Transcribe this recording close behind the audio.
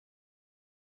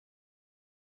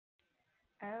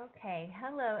Okay,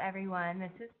 hello everyone.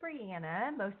 This is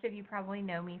Brianna. Most of you probably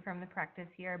know me from the practice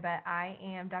here, but I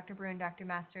am Dr. Brou and Dr.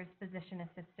 Master's physician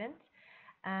assistant,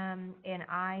 and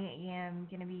I am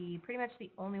going to be pretty much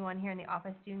the only one here in the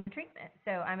office doing the treatment.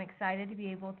 So I'm excited to be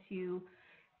able to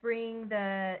bring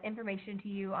the information to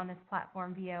you on this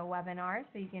platform via webinar,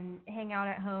 so you can hang out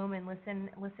at home and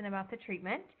listen about the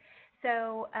treatment.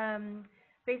 So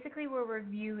basically, we're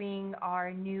reviewing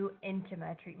our new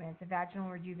Intima treatment. It's a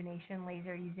vaginal rejuvenation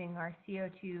laser using our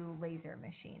CO2 laser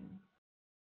machine.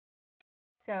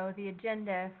 So the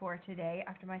agenda for today,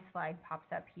 after my slide pops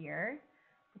up here,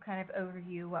 will kind of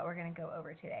overview what we're going to go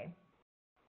over today.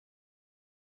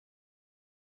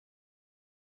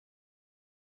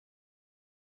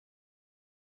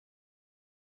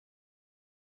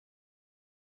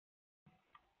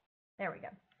 There we go.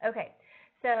 Okay,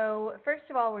 so first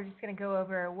of all, we're just going to go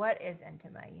over what is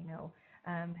Intima,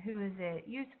 who is it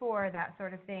used for, that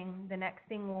sort of thing. The next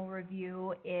thing we'll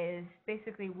review is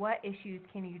basically what issues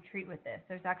can you treat with this.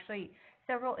 There's actually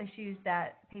several issues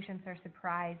that patients are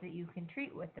surprised that you can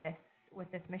treat with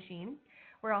this machine.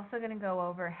 We're also going to go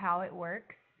over how it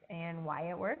works and why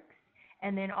it works.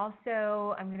 And then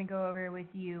also I'm going to go over with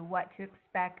you what to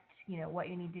expect, what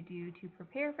you need to do to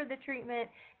prepare for the treatment,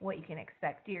 what you can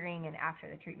expect during and after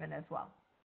the treatment as well.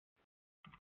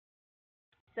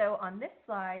 So on this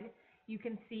slide, you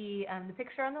can see the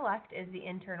picture on the left is the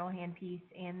internal handpiece,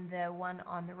 and the one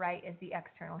on the right is the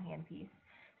external handpiece.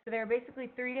 So there are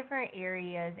basically three different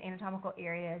areas, anatomical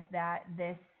areas, that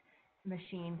this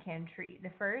machine can treat.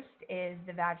 The first is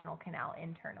the vaginal canal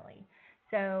internally.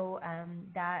 So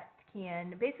that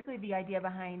can, basically the idea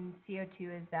behind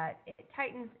CO2 is that it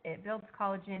tightens, it builds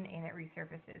collagen, and it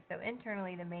resurfaces. So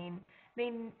internally, the main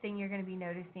thing you're going to be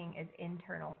noticing is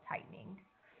internal tightening.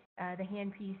 The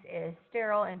handpiece is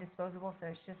sterile and disposable, so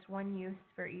it's just one use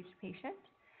for each patient.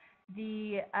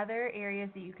 The other areas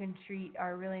that you can treat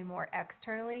are really more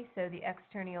externally, so the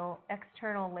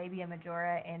external labia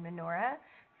majora and minora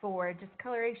for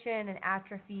discoloration and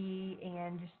atrophy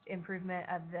and just improvement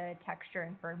of the texture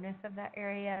and firmness of that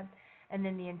area. And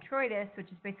then the introitus, which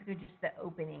is basically just the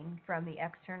opening from the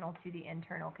external to the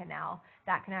internal canal,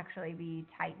 that can actually be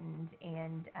tightened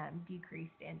and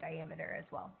decreased in diameter as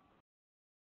well.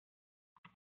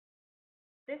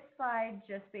 This slide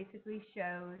just basically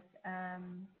shows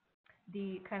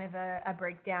the kind of a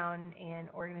breakdown and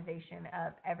organization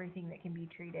of everything that can be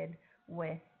treated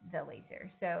with the laser.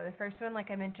 So the first one,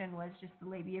 like I mentioned, was just the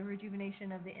labia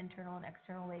rejuvenation of the internal and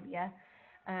external labia.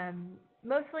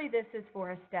 Mostly this is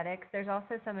for aesthetics. There's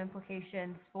also some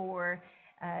implications for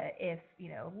if,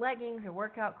 leggings or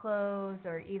workout clothes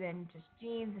or even just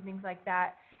jeans and things like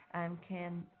that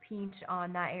can pinch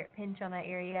on that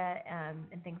area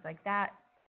and things like that.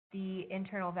 The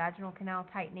internal vaginal canal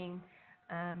tightening,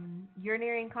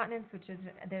 urinary incontinence, which is,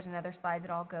 there's another slide that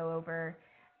I'll go over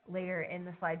later in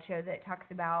the slideshow that talks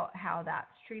about how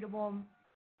that's treatable.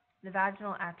 The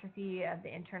vaginal atrophy of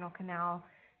the internal canal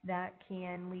that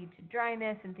can lead to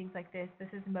dryness and things like this. This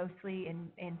is mostly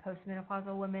in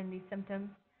postmenopausal women, these symptoms.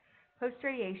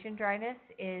 Post-radiation dryness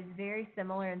is very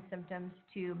similar in symptoms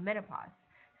to menopause,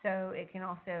 so it can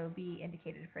also be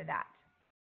indicated for that.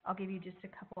 I'll give you just a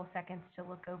couple of seconds to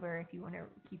look over if you want to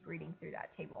keep reading through that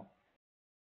table.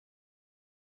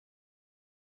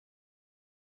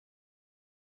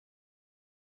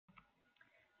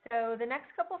 So the next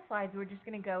couple of slides, we're just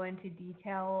going to go into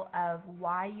detail of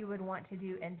why you would want to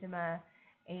do Intima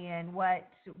and what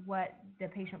the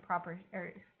patient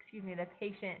the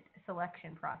patient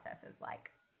selection process is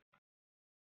like.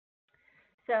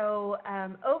 So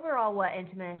overall, what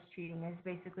Intima is treating is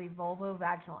basically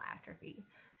vulvovaginal atrophy.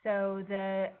 So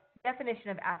the definition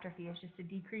of atrophy is just a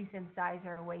decrease in size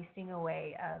or a wasting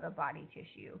away of a body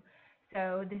tissue.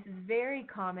 So this is very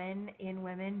common in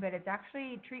women, but it's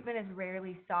actually, treatment is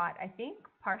rarely sought, I think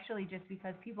partially just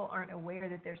because people aren't aware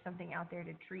that there's something out there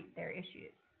to treat their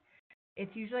issues.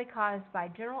 It's usually caused by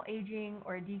general aging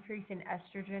or a decrease in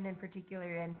estrogen, in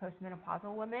particular in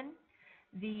postmenopausal women.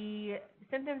 The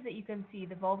symptoms that you can see,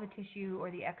 the vulva tissue or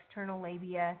the external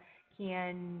labia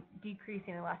can decrease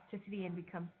in elasticity and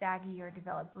become saggy or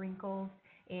develop wrinkles,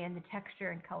 and the texture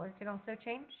and color can also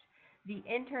change. The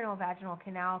internal vaginal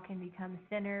canal can become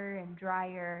thinner and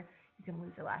drier. You can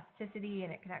lose elasticity,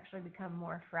 and it can actually become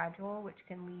more fragile, which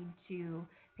can lead to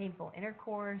painful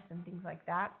intercourse and things like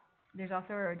that. There's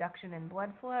also a reduction in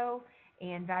blood flow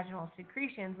and vaginal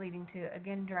secretions, leading to,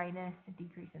 again, dryness, a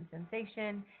decrease in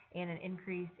sensation, and an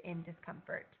increase in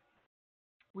discomfort.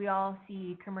 We all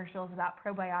see commercials about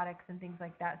probiotics and things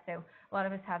like that, so a lot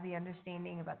of us have the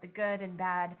understanding about the good and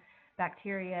bad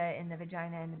bacteria in the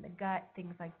vagina and in the gut,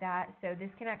 things like that. So this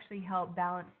can actually help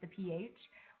balance the pH,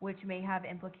 which may have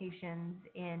implications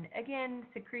in, again,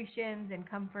 secretions and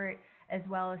comfort, as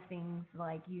well as things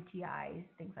like UTIs,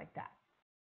 things like that.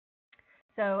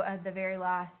 So the very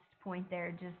last point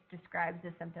there just describes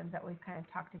the symptoms that we've kind of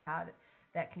talked about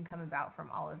that can come about from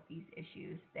all of these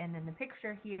issues. And then the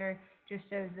picture here just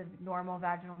shows the normal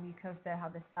vaginal mucosa, how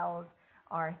the cells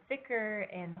are thicker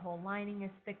and the whole lining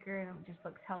is thicker, and it just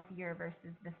looks healthier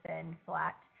versus the thin,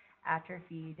 flat,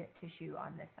 atrophied tissue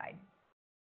on this side.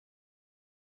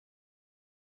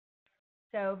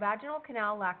 So vaginal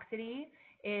canal laxity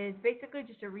is basically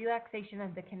just a relaxation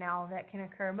of the canal that can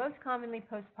occur most commonly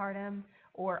postpartum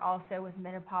or also with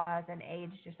menopause and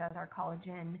age, just as our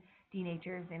collagen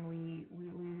denatures and we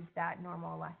lose that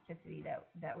normal elasticity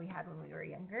that we had when we were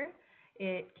younger.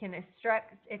 It can stretch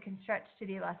to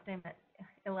the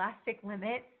elastic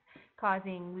limits,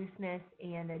 causing looseness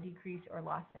and a decrease or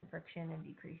loss in friction and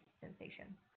decreased sensation.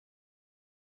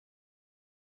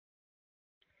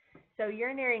 So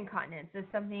urinary incontinence is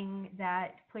something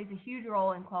that plays a huge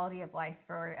role in quality of life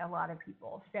for a lot of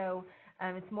people. So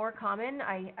it's more common.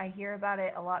 I hear about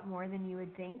it a lot more than you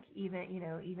would think,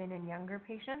 even in younger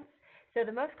patients. So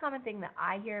the most common thing that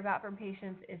I hear about from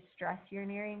patients is stress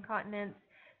urinary incontinence.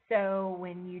 So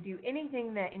when you do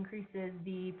anything that increases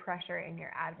the pressure in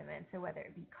your abdomen, so whether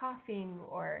it be coughing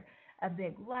or a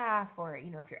big laugh, or if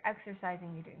you're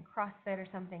exercising, you're doing CrossFit or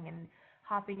something, and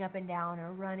hopping up and down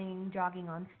or running, jogging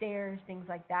on stairs, things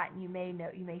like that, and you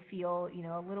may feel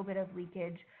a little bit of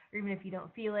leakage, or even if you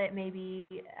don't feel it, maybe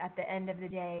at the end of the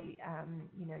day,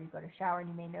 you go to shower and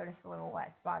you may notice a little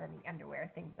wet spot in the underwear,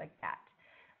 things like that.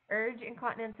 Urge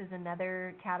incontinence is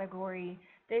another category.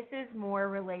 This is more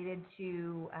related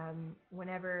to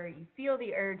whenever you feel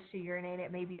the urge to urinate,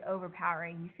 it may be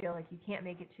overpowering. You feel like you can't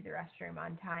make it to the restroom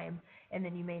on time, and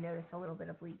then you may notice a little bit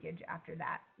of leakage after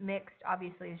that. Mixed,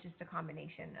 obviously, is just a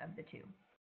combination of the two.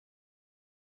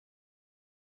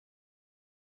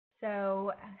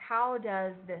 So how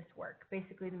does this work?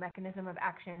 Basically, the mechanism of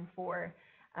action for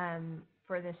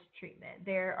this treatment.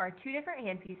 There are two different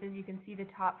handpieces. You can see the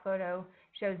top photo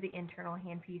shows the internal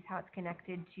handpiece, how it's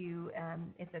connected to,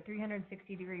 it's a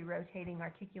 360-degree rotating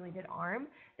articulated arm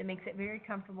that makes it very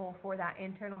comfortable for that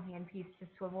internal handpiece to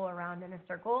swivel around in a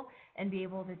circle and be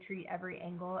able to treat every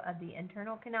angle of the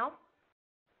internal canal.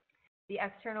 The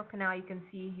external canal, you can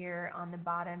see here on the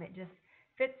bottom, it just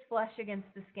fits flush against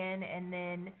the skin, and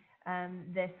then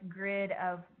this grid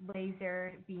of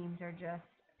laser beams are just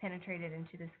penetrated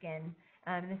into the skin.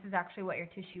 This is actually what your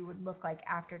tissue would look like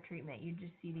after treatment. You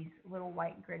just see these little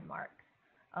white grid marks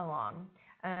along.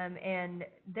 And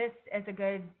this is a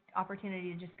good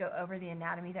opportunity to just go over the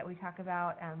anatomy that we talk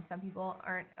about. Some people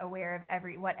aren't aware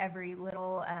of what every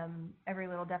little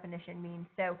definition means.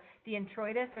 So the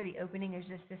introitus, or the opening, is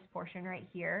just this portion right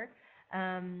here.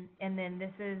 And then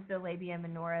this is the labia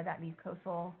minora, that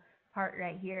mucosal part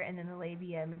right here, and then the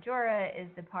labia majora is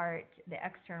the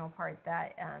external part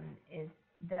that is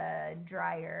the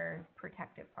drier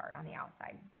protective part on the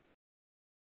outside.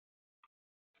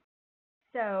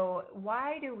 So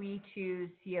why do we choose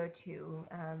CO2?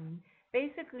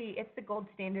 Basically, it's the gold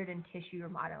standard in tissue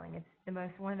remodeling.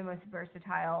 It's one of the most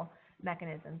versatile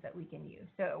mechanisms that we can use.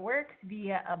 So it works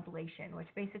via ablation, which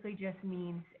basically just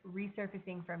means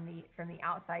resurfacing from the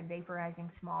outside, vaporizing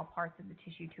small parts of the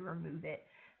tissue to remove it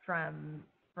from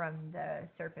the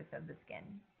surface of the skin.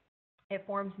 It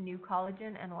forms new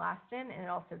collagen and elastin, and it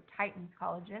also tightens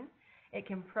collagen. It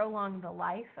can prolong the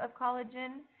life of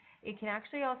collagen. It can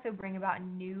actually also bring about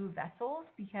new vessels,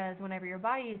 because whenever your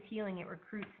body is healing, it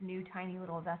recruits new tiny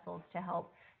little vessels to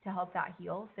help that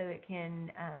heal. So it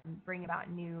can bring about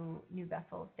new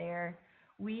vessels there.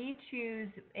 We choose,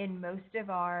 in most of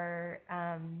our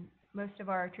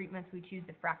treatments, we choose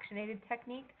the fractionated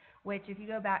technique, which, if you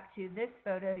go back to this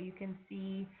photo, you can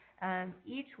see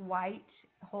each white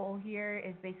hole here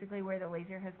is basically where the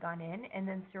laser has gone in, and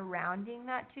then surrounding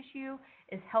that tissue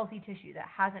is healthy tissue that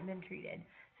hasn't been treated.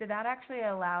 So that actually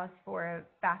allows for a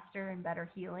faster and better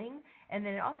healing, and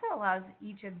then it also allows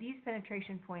each of these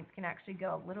penetration points can actually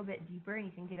go a little bit deeper, and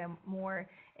you can get a more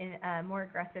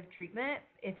aggressive treatment.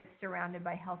 If it's surrounded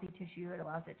by healthy tissue, it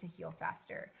allows it to heal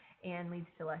faster and leads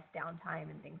to less downtime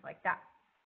and things like that.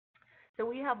 So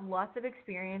we have lots of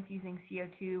experience using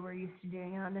CO2. We're used to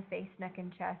doing it on the face, neck,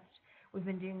 and chest. We've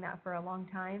been doing that for a long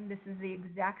time. This is the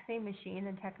exact same machine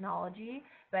and technology,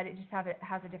 but it just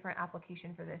has a different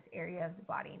application for this area of the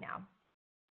body now.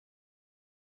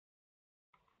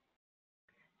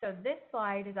 So this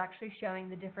slide is actually showing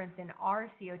the difference in our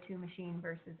CO2 machine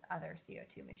versus other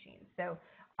CO2 machines. So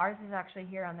Ours is actually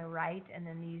here on the right, and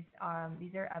then these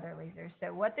are other lasers.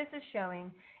 So what this is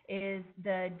showing is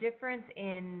the difference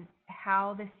in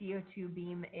how the CO2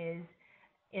 beam is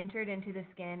entered into the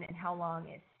skin and how long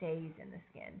it stays in the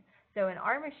skin. So in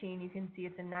our machine, you can see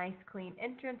it's a nice clean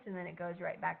entrance, and then it goes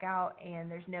right back out, and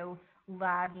there's no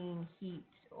lagging heat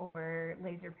or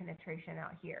laser penetration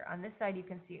out here. On this side, you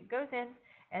can see it goes in,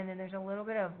 and then there's a little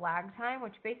bit of lag time,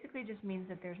 which basically just means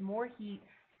that there's more heat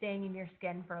staying in your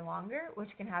skin for longer, which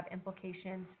can have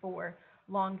implications for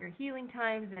longer healing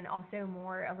times and also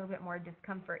a little bit more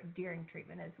discomfort during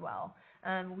treatment as well.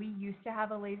 We used to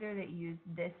have a laser that used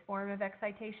this form of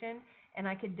excitation, and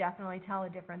I could definitely tell a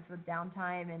difference with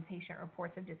downtime and patient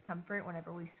reports of discomfort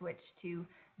whenever we switched to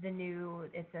the new,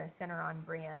 it's a Center-On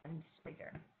brand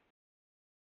laser.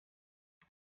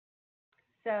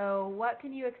 So what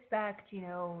can you expect,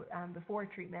 before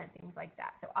treatment, things like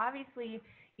that? So obviously,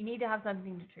 you need to have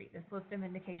something to treat. This list of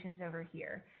indications over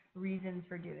here, reasons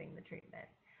for doing the treatment.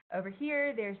 Over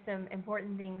here, there's some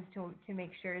important things to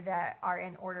make sure that are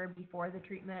in order before the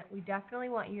treatment. We definitely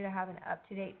want you to have an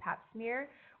up-to-date pap smear.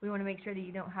 We want to make sure that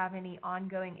you don't have any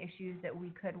ongoing issues that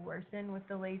we could worsen with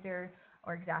the laser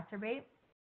or exacerbate.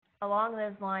 Along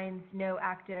those lines, no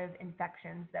active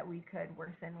infections that we could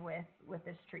worsen with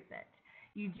this treatment.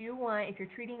 You do want, if you're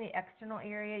treating the external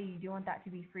area, you do want that to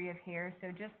be free of hair, so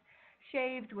just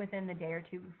shaved within the day or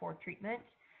two before treatment.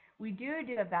 We do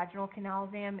a vaginal canal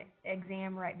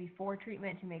exam right before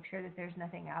treatment to make sure that there's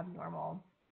nothing abnormal.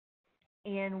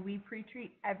 And we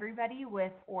pre-treat everybody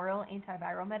with oral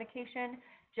antiviral medication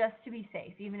just to be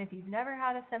safe. Even if you've never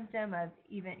had a symptom of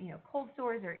even, cold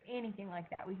sores or anything like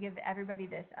that, we give everybody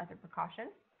this as a precaution.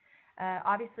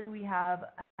 Obviously, we have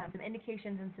some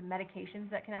indications and some medications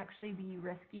that can actually be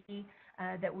risky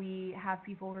that we have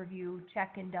people review,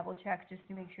 check and double check just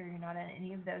to make sure you're not on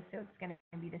any of those, so it's going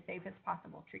to be the safest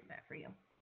possible treatment for you.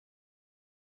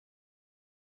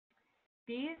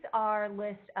 These are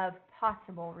lists of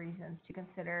possible reasons to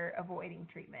consider avoiding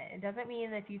treatment. It doesn't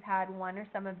mean that if you've had one or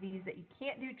some of these that you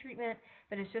can't do treatment,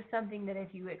 but it's just something that if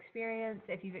you've experienced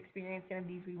any of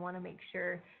these, we want to make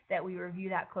sure that we review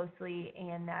that closely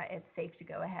and that it's safe to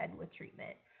go ahead with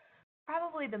treatment.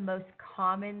 Probably the most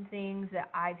common things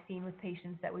that I've seen with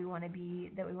patients that we want to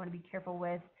be careful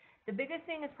with. The biggest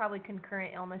thing is probably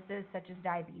concurrent illnesses such as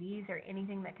diabetes or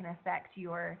anything that can affect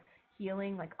your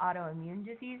healing, like autoimmune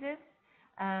diseases.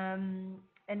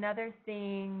 Another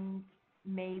thing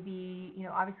may be,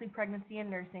 obviously pregnancy and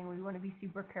nursing. We want to be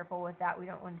super careful with that. We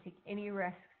don't want to take any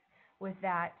risks with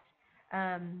that.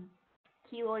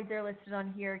 Keloids are listed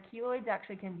on here. Keloids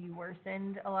actually can be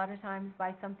worsened a lot of times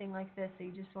by something like this. So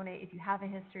you just want to, if you have a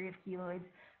history of keloids,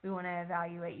 we want to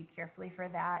evaluate you carefully for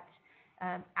that.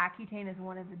 Accutane is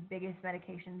one of the biggest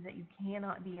medications that you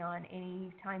cannot be on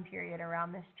any time period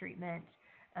around this treatment.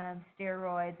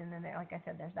 Steroids, and then like I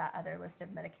said, there's that other list of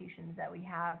medications that we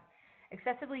have.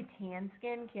 Excessively tan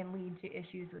skin can lead to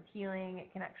issues with healing.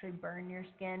 It can actually burn your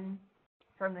skin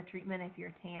from the treatment if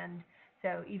you're tanned.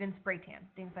 So even spray tan,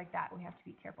 things like that we have to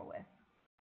be careful with.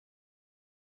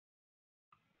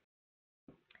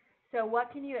 So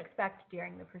what can you expect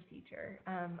during the procedure?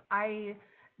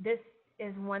 This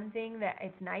is one thing that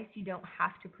it's nice you don't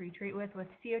have to pre-treat with. With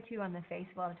CO2 on the face,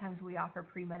 a lot of times we offer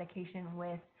pre-medication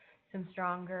with some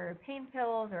stronger pain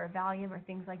pills or a Valium or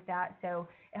things like that. So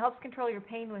it helps control your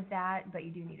pain with that, but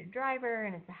you do need a driver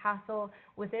and it's a hassle.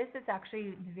 With this, it's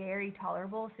actually very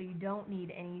tolerable, so you don't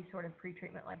need any sort of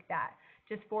pre-treatment like that.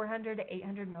 Just 400 to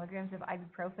 800 milligrams of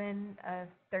ibuprofen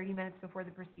 30 minutes before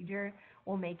the procedure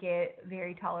will make it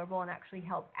very tolerable and actually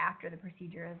help after the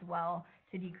procedure as well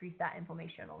to decrease that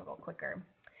inflammation a little quicker.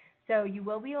 So you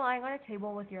will be lying on a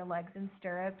table with your legs in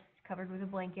stirrups, covered with a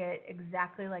blanket,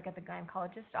 exactly like at the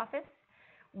gynecologist office.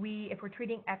 If we're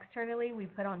treating externally, we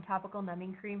put on topical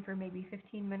numbing cream for maybe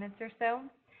 15 minutes or so,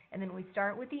 and then we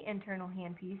start with the internal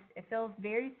handpiece. It feels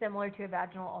very similar to a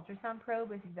vaginal ultrasound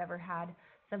probe if you've ever had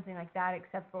something like that,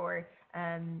 except for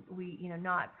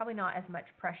probably not as much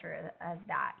pressure as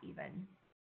that even.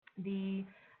 The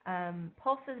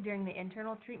pulses during the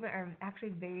internal treatment are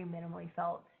actually very minimally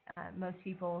felt. Most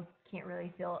people can't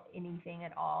really feel anything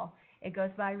at all. It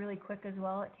goes by really quick as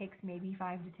well. It takes maybe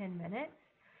 5 to 10 minutes.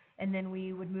 And then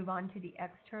we would move on to the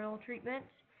external treatment.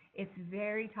 It's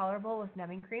very tolerable with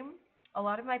numbing cream. A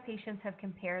lot of my patients have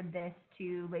compared this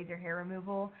to laser hair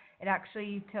removal. It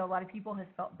actually, to a lot of people, has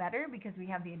felt better because we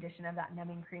have the addition of that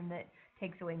numbing cream that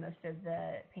takes away most of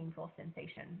the painful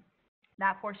sensation.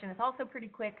 That portion is also pretty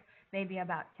quick, maybe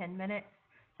about 10 minutes.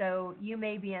 So you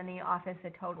may be in the office a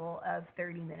total of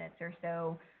 30 minutes or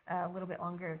so, a little bit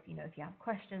longer if you have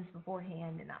questions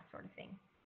beforehand and that sort of thing.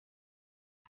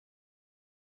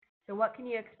 So what can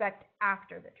you expect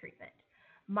after the treatment?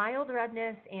 Mild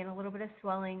redness and a little bit of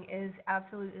swelling is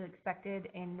absolutely expected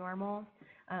and normal.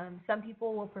 Some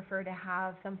people will prefer to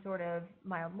have some sort of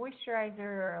mild moisturizer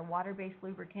or a water-based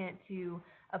lubricant to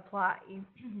apply,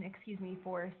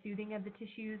 for soothing of the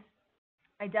tissues.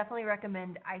 I definitely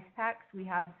recommend ice packs. We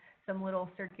have some little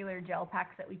circular gel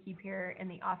packs that we keep here in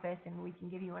the office, and we can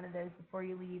give you one of those before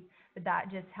you leave, but that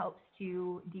just helps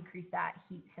to decrease that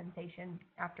heat sensation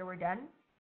after we're done.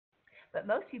 But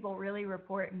most people really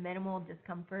report minimal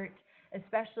discomfort,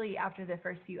 especially after the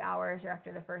first few hours or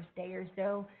after the first day or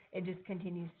so. It just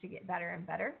continues to get better and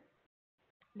better.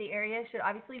 The area should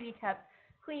obviously be kept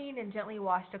clean and gently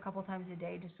washed a couple times a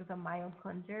day, just with a mild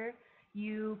cleanser.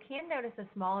 You can notice a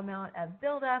small amount of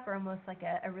buildup or almost like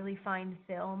a really fine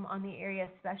film on the area,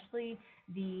 especially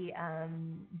the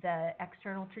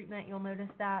external treatment. You'll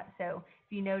notice that. So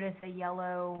if you notice a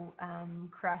yellow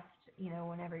crust,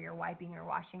 whenever you're wiping or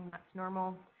washing, that's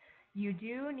normal. You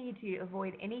do need to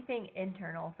avoid anything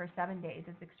internal for 7 days.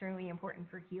 It's extremely important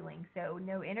for healing. So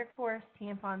no intercourse,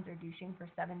 tampons, or douching for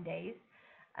 7 days.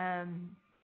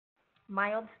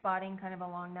 Mild spotting kind of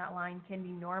along that line can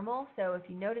be normal. So if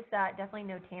you notice that, definitely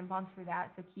no tampons for that.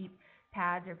 So keep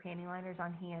pads or panty liners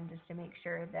on hand just to make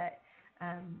sure that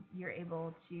you're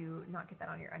able to not get that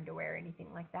on your underwear or anything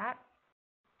like that.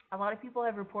 A lot of people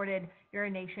have reported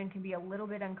urination can be a little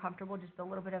bit uncomfortable, just a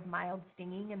little bit of mild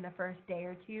stinging in the first day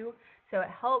or two. So it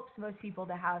helps most people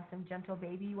to have some gentle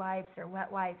baby wipes or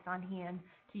wet wipes on hand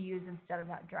to use instead of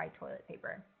that dry toilet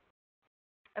paper.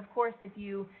 Of course, if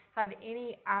you have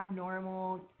any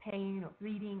abnormal pain or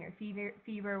bleeding or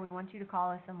fever, we want you to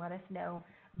call us and let us know,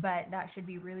 but that should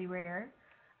be really rare.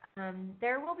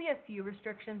 There will be a few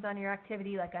restrictions on your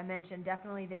activity, like I mentioned,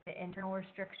 definitely the internal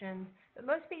restrictions, but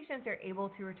most patients are able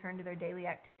to return to their daily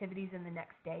activities in the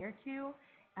next day or two.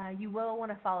 You will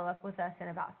want to follow up with us in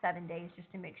about 7 days just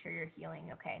to make sure you're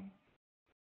healing okay.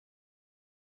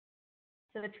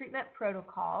 So the treatment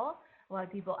protocol, a lot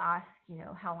of people ask,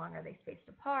 how long are they spaced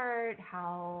apart?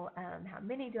 How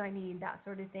many do I need? That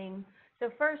sort of thing. So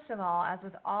first of all, as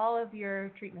with all of your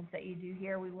treatments that you do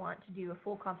here, we want to do a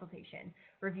full consultation.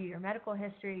 Review your medical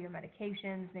history, your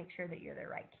medications, make sure that you're the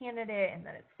right candidate and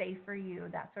that it's safe for you,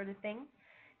 that sort of thing.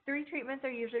 3 treatments are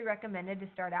usually recommended to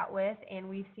start out with, and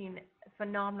we've seen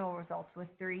phenomenal results with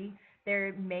 3.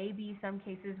 There may be some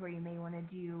cases where you may want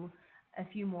to do a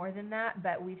few more than that,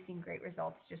 but we've seen great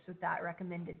results just with that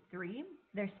recommended 3.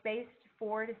 They're spaced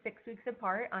 4 to 6 weeks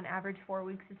apart. On average, 4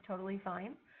 weeks is totally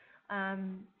fine.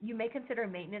 You may consider a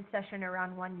maintenance session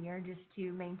around 1 year just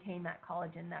to maintain that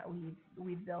collagen that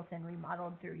we've built and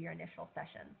remodeled through your initial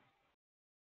sessions.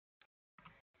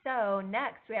 So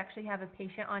next, we actually have a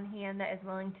patient on hand that is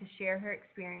willing to share her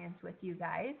experience with you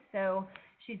guys. So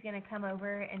she's going to come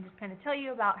over and just kind of tell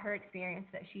you about her experience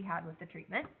that she had with the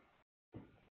treatment.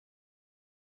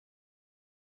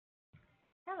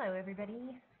 Hello,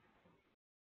 everybody.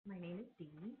 My name is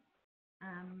Dee.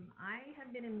 I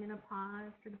have been in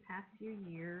menopause for the past few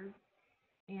years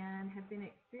and have been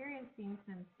experiencing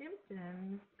some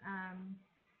symptoms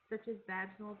such as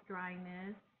vaginal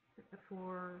dryness,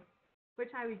 for which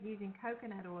I was using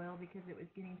coconut oil because it was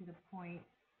getting to the point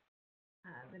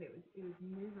that it was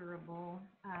miserable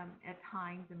at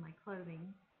times in my clothing.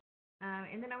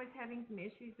 And then I was having some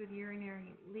issues with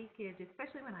urinary leakage,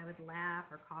 especially when I would laugh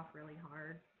or cough really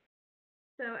hard.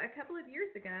 So a couple of years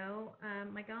ago,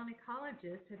 my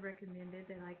gynecologist had recommended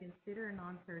that I consider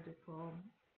non-surgical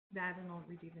vaginal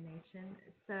rejuvenation.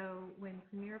 So when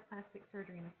Premier Plastic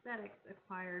Surgery and Aesthetics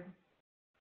acquired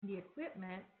the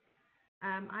equipment,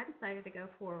 I decided to go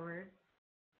forward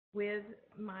with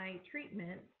my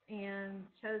treatment and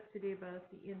chose to do both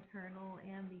the internal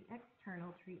and the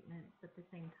external treatments at the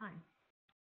same time.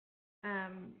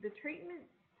 The treatment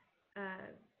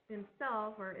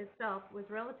itself was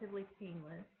relatively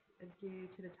painless due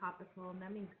to the topical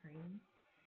numbing cream,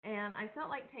 and I felt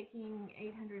like taking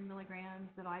 800 milligrams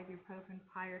of ibuprofen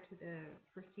prior to the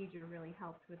procedure really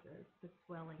helped with the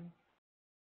swelling.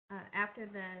 After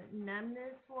the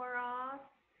numbness wore off,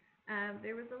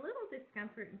 there was a little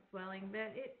discomfort and swelling,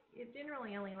 but it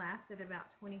generally only lasted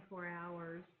about 24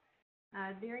 hours.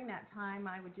 During that time,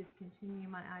 I would just continue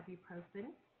my ibuprofen,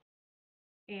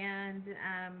 and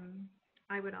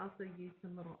I would also use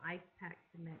some little ice packs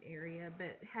in that area,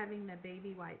 but having the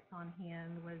baby wipes on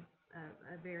hand was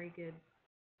a very good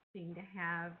thing to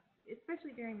have,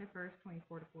 especially during the first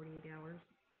 24 to 48 hours.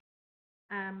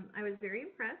 I was very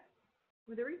impressed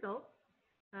with the results.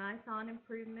 I saw an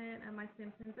improvement of my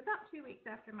symptoms about 2 weeks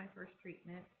after my first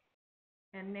treatment.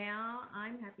 And now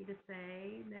I'm happy to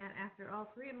say that after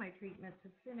all 3 of my treatments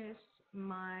have finished,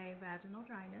 my vaginal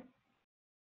dryness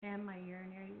and my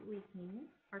urinary leaking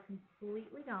are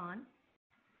completely gone.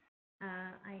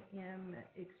 I am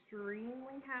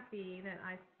extremely happy that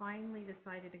I finally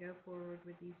decided to go forward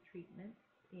with these treatments,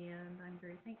 and I'm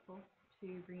very thankful to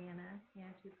Brianna and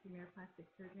to Premier Plastic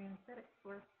Surgery and Aesthetics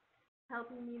for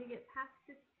helping me to get past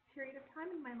this period of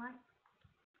time in my life.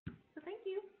 So thank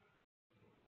you.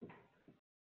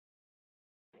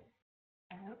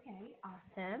 Okay,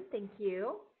 awesome. Thank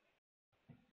you.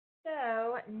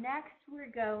 So next we're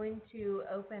going to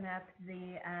open up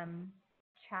the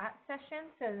chat session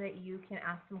so that you can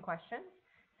ask some questions.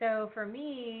 So for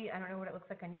me, I don't know what it looks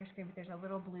like on your screen, but there's a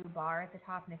little blue bar at the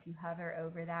top, and if you hover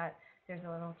over that, there's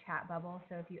a little chat bubble.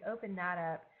 So if you open that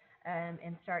up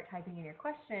and start typing in your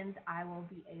questions, I will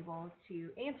be able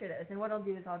to answer those. And what I'll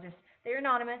do is they're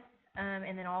anonymous,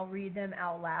 and then I'll read them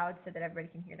out loud so that everybody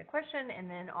can hear the question, and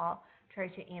then I'll try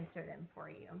to answer them for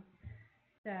you.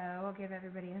 So I'll give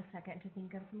everybody a second to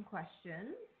think of some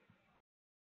questions.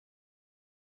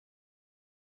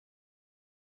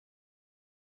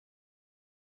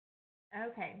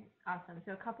 Okay, awesome.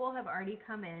 So a couple have already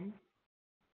come in.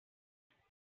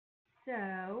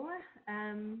 So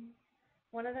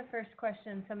one of the first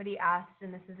questions somebody asked,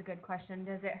 and this is a good question,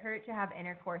 does it hurt to have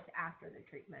intercourse after the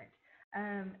treatment?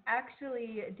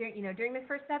 Actually, during the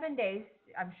first 7 days,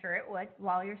 I'm sure it would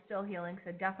while you're still healing.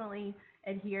 So definitely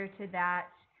adhere to that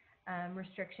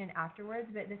restriction afterwards.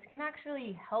 But this can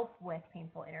actually help with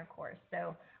painful intercourse.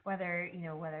 So whether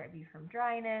it be from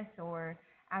dryness or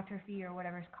atrophy or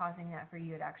whatever's causing that for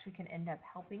you, it actually can end up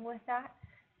helping with that.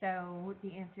 So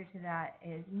the answer to that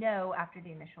is no after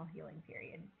the initial healing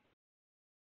period.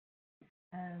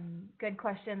 Good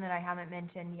question that I haven't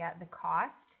mentioned yet, the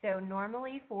cost. So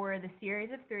normally for the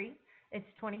series of 3, it's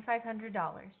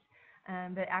 $2,500.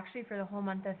 But actually for the whole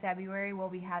month of February, we'll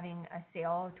be having a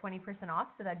sale, 20% off,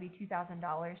 so that'd be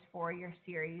 $2,000 for your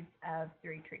series of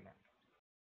 3 treatments.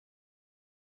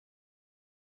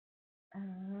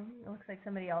 It looks like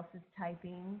somebody else is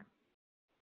typing.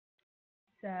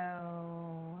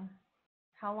 So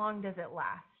how long does it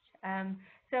last?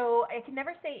 So I can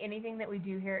never say anything that we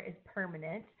do here is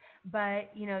permanent, but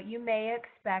you may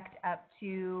expect up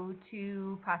to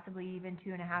 2, possibly even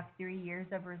 2.5, 3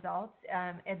 years of results,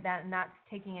 and that's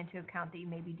taking into account that you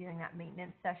may be doing that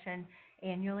maintenance session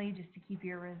annually just to keep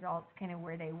your results kind of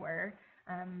where they were.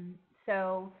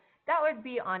 So that would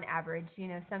be on average.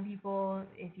 Some people,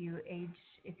 if you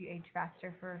age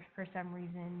faster for some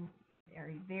reason,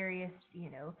 or various,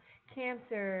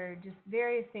 cancer, just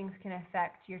various things can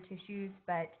affect your tissues,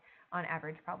 but on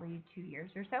average, probably 2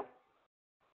 years or so.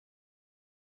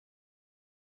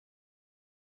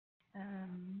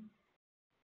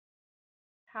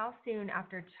 How soon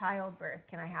after childbirth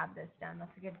can I have this done?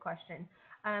 That's a good question.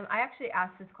 I actually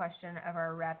asked this question of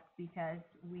our reps because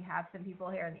we have some people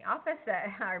here in the office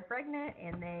that are pregnant,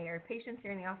 and they are patients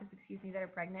here in the office, that are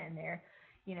pregnant, and they're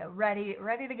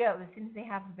ready to go as soon as they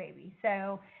have the baby.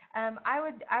 So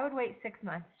I would wait 6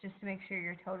 months just to make sure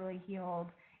you're totally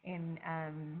healed and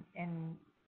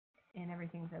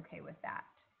everything's okay with that.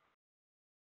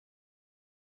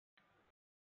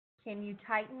 Can you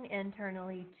tighten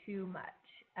internally too much?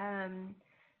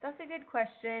 That's a good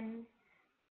question.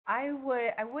 I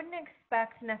wouldn't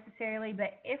expect necessarily,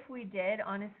 but if we did,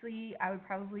 honestly, I would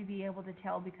probably be able to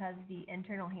tell because the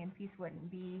internal handpiece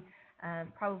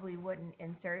probably wouldn't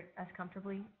insert as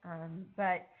comfortably.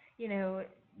 But there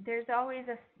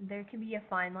can be a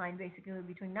fine line basically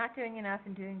between not doing enough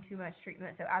and doing too much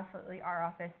treatment. So absolutely, our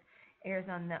office errs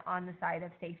on the side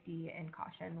of safety and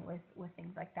caution with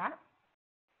things like that.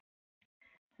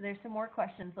 So there's some more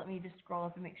questions. Let me just scroll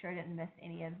up and make sure I didn't miss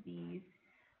any of these.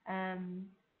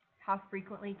 How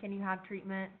frequently can you have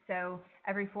treatment? So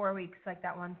every 4 weeks, like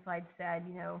that one slide said,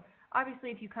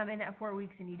 obviously if you come in at 4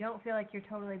 weeks and you don't feel like you're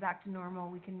totally back to normal,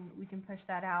 we can push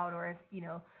that out. Or if,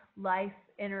 life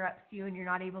interrupts you and you're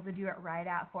not able to do it right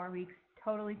at 4 weeks,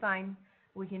 totally fine.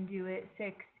 We can do it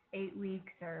 6, 8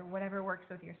 weeks or whatever works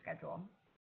with your schedule.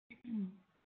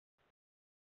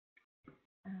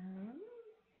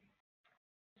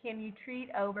 Can you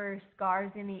treat over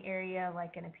scars in the area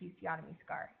like an episiotomy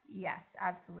scar? Yes,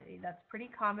 absolutely. That's pretty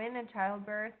common in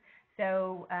childbirth.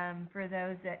 So for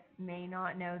those that may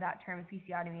not know, that term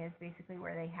episiotomy is basically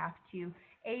where they have to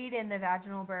aid in the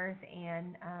vaginal birth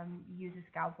and use a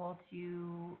scalpel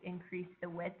to increase the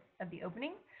width of the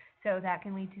opening. So that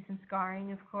can lead to some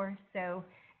scarring, of course. So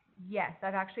Yes,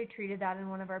 I've actually treated that in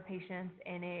one of our patients,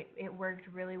 and it worked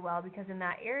really well because in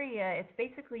that area, it's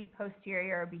basically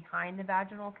posterior or behind the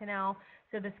vaginal canal.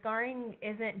 So the scarring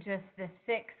isn't just the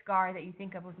thick scar that you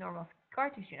think of with normal scar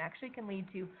tissue. It actually can lead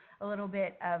to a little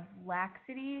bit of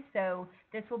laxity. So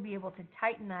this will be able to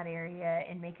tighten that area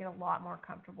and make it a lot more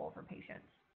comfortable for patients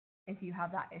if you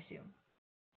have that issue.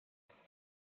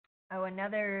 Oh,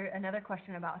 another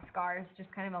question about scars,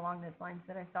 just kind of along those lines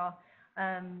that I saw.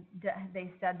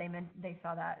 They said they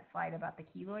saw that slide about the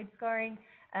keloid scarring.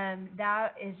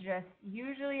 That is just,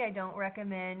 usually I don't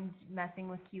recommend messing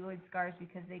with keloid scars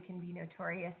because they can be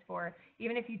notorious for,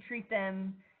 even if you treat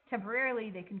them temporarily,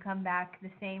 they can come back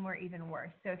the same or even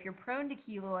worse. So if you're prone to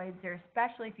keloids, or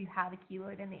especially if you have a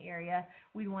keloid in the area,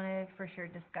 we want to for sure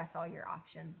discuss all your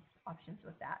options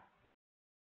with that.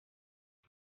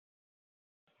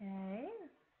 Okay.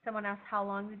 Someone asked how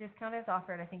long the discount is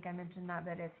offered. I think I mentioned that,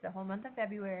 but it's the whole month of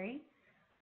February.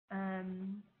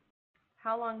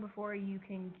 How long before you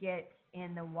can get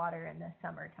in the water in the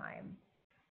summertime?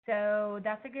 So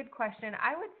that's a good question.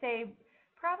 I would say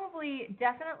probably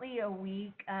definitely a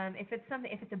week. If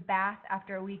it's a bath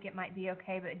after a week, it might be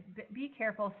okay, but be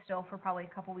careful still for probably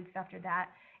a couple weeks after that.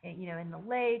 In the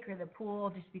lake or the pool,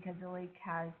 just because the lake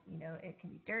has, it can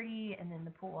be dirty, and then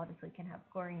the pool obviously can have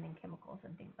chlorine and chemicals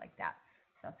and things like that.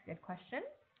 So that's a good question.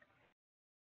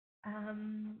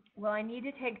 Well, I need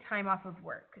to take time off of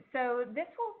work. So this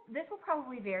will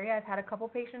probably vary. I've had a couple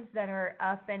patients that are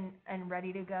up and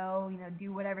ready to go,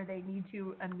 do whatever they need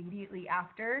to immediately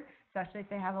after, especially if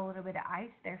they have a little bit of ice,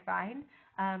 they're fine.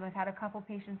 I've had a couple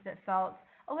patients that felt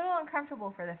a little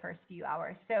uncomfortable for the first few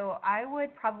hours. So I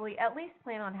would probably at least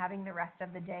plan on having the rest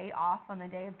of the day off on the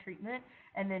day of treatment,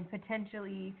 and then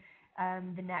potentially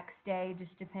the next day,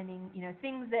 just depending,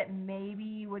 things that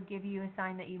maybe would give you a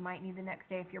sign that you might need the next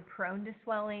day. If you're prone to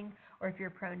swelling, or if you're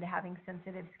prone to having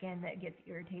sensitive skin that gets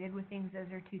irritated with things,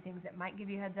 those are two things that might give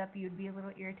you a heads up you would be a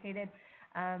little irritated.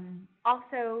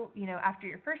 Also, after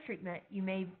your first treatment, you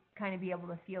may kind of be able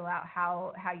to feel out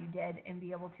how you did and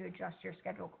be able to adjust your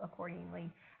schedule accordingly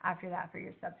after that for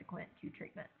your subsequent 2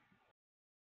 treatments.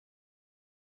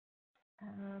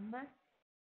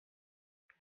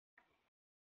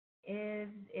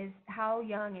 Is how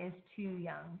young is too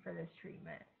young for this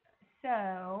treatment?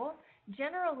 So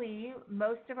generally,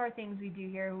 most of our things we do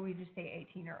here, we just say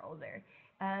 18 or older.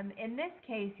 In this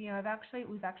case,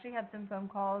 we've actually had some phone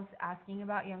calls asking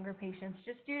about younger patients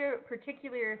just due to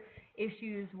particular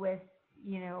issues with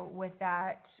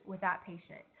that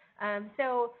patient.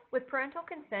 So with parental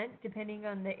consent, depending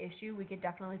on the issue, we could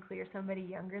definitely clear somebody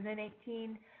younger than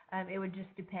 18. It would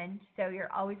just depend. So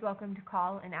you're always welcome to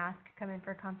call and ask, come in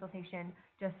for a consultation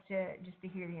just to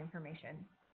hear the information.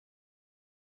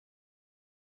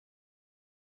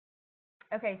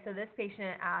 Okay, so this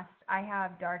patient asked, I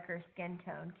have darker skin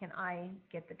tone. Can I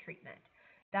get the treatment?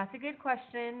 That's a good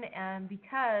question,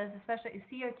 because especially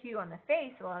CO2 on the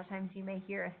face, a lot of times you may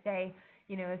hear us say,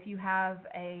 if you have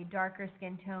a darker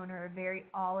skin tone or a very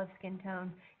olive skin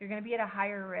tone, you're going to be at a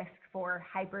higher risk for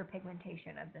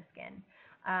hyperpigmentation of the skin.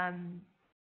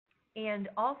 And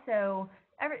also,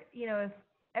 if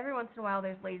every once in a while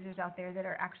there's lasers out there that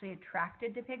are actually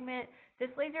attracted to pigment. This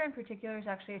laser in particular is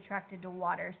actually attracted to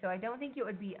water, so I don't think it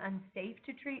would be unsafe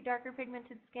to treat darker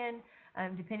pigmented skin,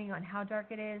 depending on how dark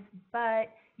it is, but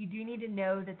you do need to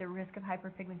know that the risk of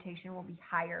hyperpigmentation will be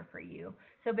higher for you.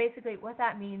 So basically what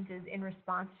that means is in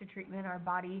response to treatment, our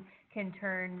body can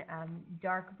turn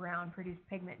dark brown, produce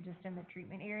pigment just in the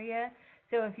treatment area.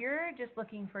 So if you're just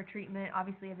looking for treatment,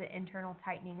 obviously of the internal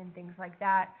tightening and things like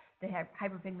that, the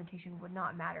hyperpigmentation would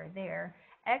not matter there.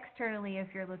 Externally, if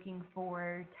you're looking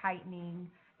for tightening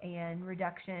and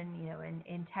reduction,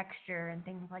 in texture and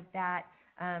things like that,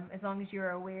 as long as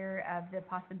you're aware of the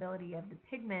possibility of the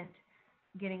pigment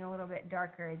getting a little bit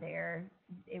darker there,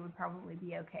 it would probably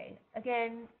be okay.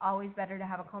 Again, always better to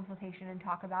have a consultation and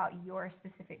talk about your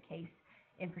specific case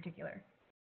in particular.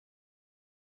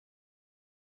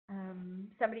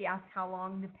 Somebody asked how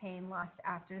long the pain lasts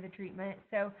after the treatment.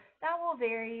 So that will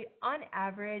vary. On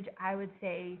average, I would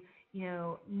say,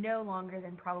 no longer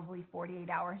than probably 48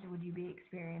 hours would you be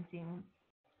experiencing,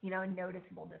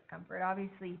 noticeable discomfort.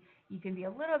 Obviously, you can be a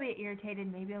little bit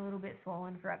irritated, maybe a little bit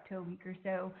swollen for up to a week or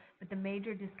so, but the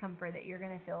major discomfort that you're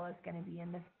going to feel is going to be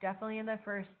definitely in the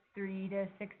first 3 to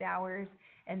 6 hours,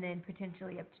 and then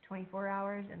potentially up to 24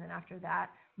 hours, and then after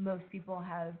that, most people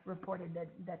have reported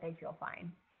that they feel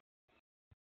fine.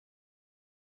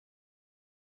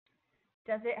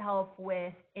 Does it help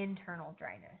with internal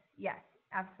dryness? Yes,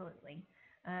 absolutely.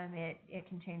 It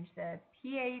can change the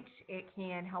pH. It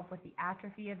can help with the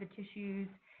atrophy of the tissues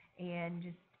and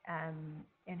just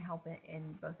and help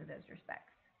in both of those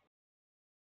respects.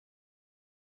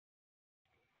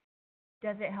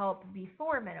 Does it help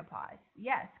before menopause?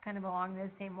 Yes, kind of along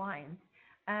those same lines.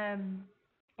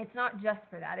 It's not just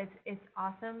for that. It's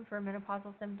awesome for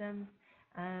menopausal symptoms,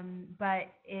 but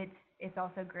it's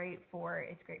also great for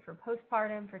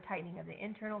postpartum, for tightening of the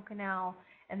internal canal,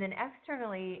 and then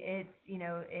externally,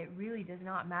 it really does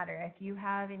not matter if you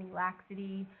have any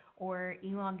laxity or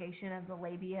elongation of the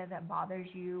labia that bothers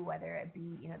you, whether it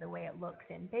be the way it looks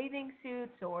in bathing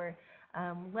suits or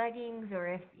leggings, or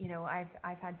if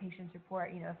I've had patients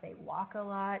report if they walk a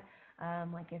lot,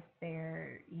 like if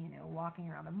they're walking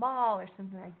around the mall or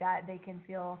something like that, they can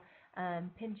feel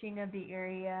pinching of the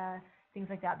area, things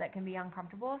like that can be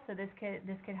uncomfortable. So this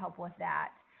could help with that.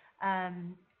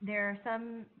 There are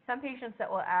some patients that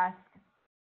will ask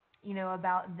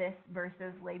about this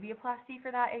versus labiaplasty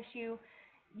for that issue.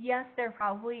 Yes, there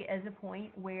probably is a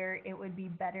point where it would be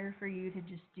better for you to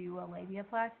just do a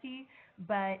labiaplasty,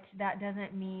 but that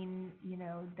doesn't mean,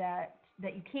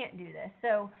 that you can't do this.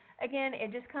 So again,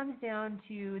 it just comes down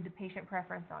to the patient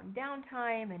preference on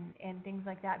downtime and things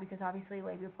like that, because obviously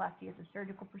labiaplasty is a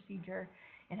surgical procedure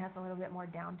and has a little bit more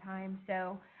downtime.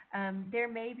 So there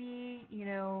may be,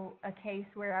 a case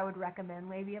where I would recommend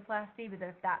labiaplasty, but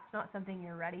if that's not something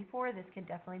you're ready for, this could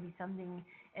definitely be something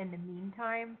in the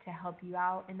meantime to help you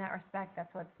out in that respect.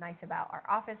 That's what's nice about our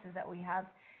office, is that we have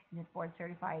this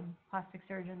board-certified plastic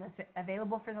surgeon that's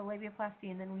available for the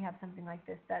labiaplasty, and then we have something like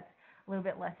this that's a little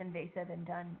bit less invasive and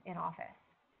done in office.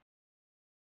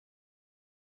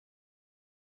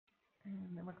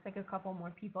 It looks like a couple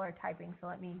more people are typing, so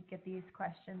let me get these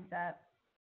questions up.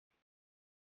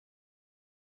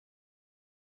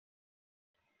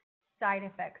 Side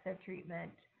effects of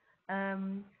treatment.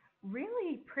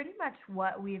 Really pretty much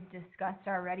what we've discussed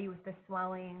already with the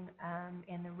swelling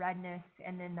and the redness,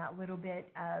 and then that little bit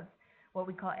of what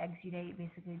we call exudate,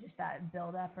 basically just that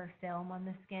buildup or film on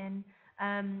the skin.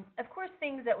 Of course,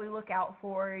 things that we look out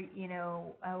for,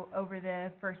 over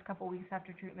the first couple weeks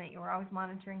after treatment, you're always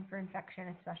monitoring for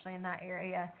infection, especially in that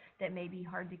area that may be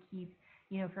hard to keep,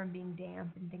 from being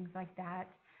damp and things like that.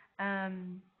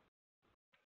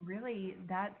 Really,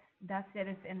 that's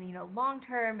it. And long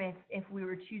term, if we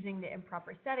were choosing the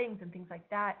improper settings and things like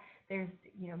that, there's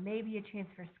maybe a chance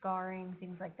for scarring,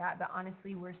 things like that. But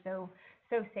honestly, we're so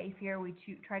safe here. We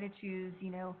try to choose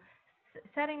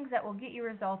settings that will get you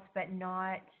results, but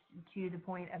not to the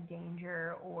point of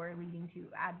danger or leading to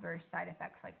adverse side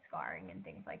effects like scarring and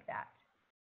things like that.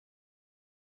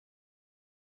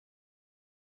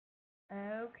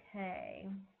 Okay.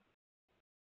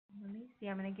 Let me see.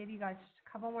 I'm going to give you guys just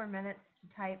a couple more minutes to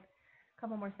type, a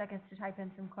couple more seconds to type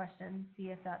in some questions, see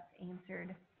if that's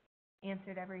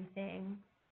answered everything.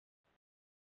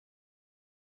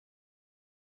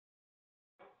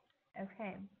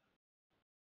 Okay.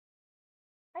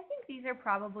 I think these are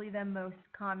probably the most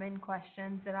common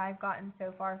questions that I've gotten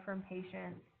so far from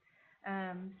patients.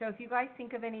 So if you guys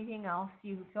think of anything else,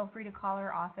 you feel free to call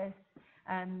our office.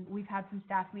 We've had some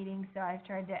staff meetings, so I've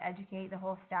tried to educate the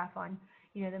whole staff on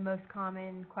the most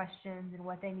common questions and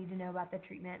what they need to know about the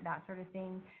treatment, that sort of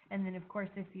thing. And then, of course,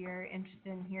 if you're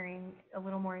interested in hearing a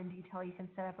little more in detail, you can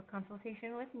set up a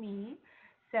consultation with me.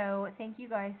 So thank you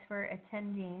guys for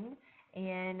attending,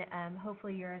 and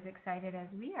hopefully you're as excited as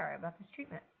we are about this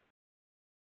treatment.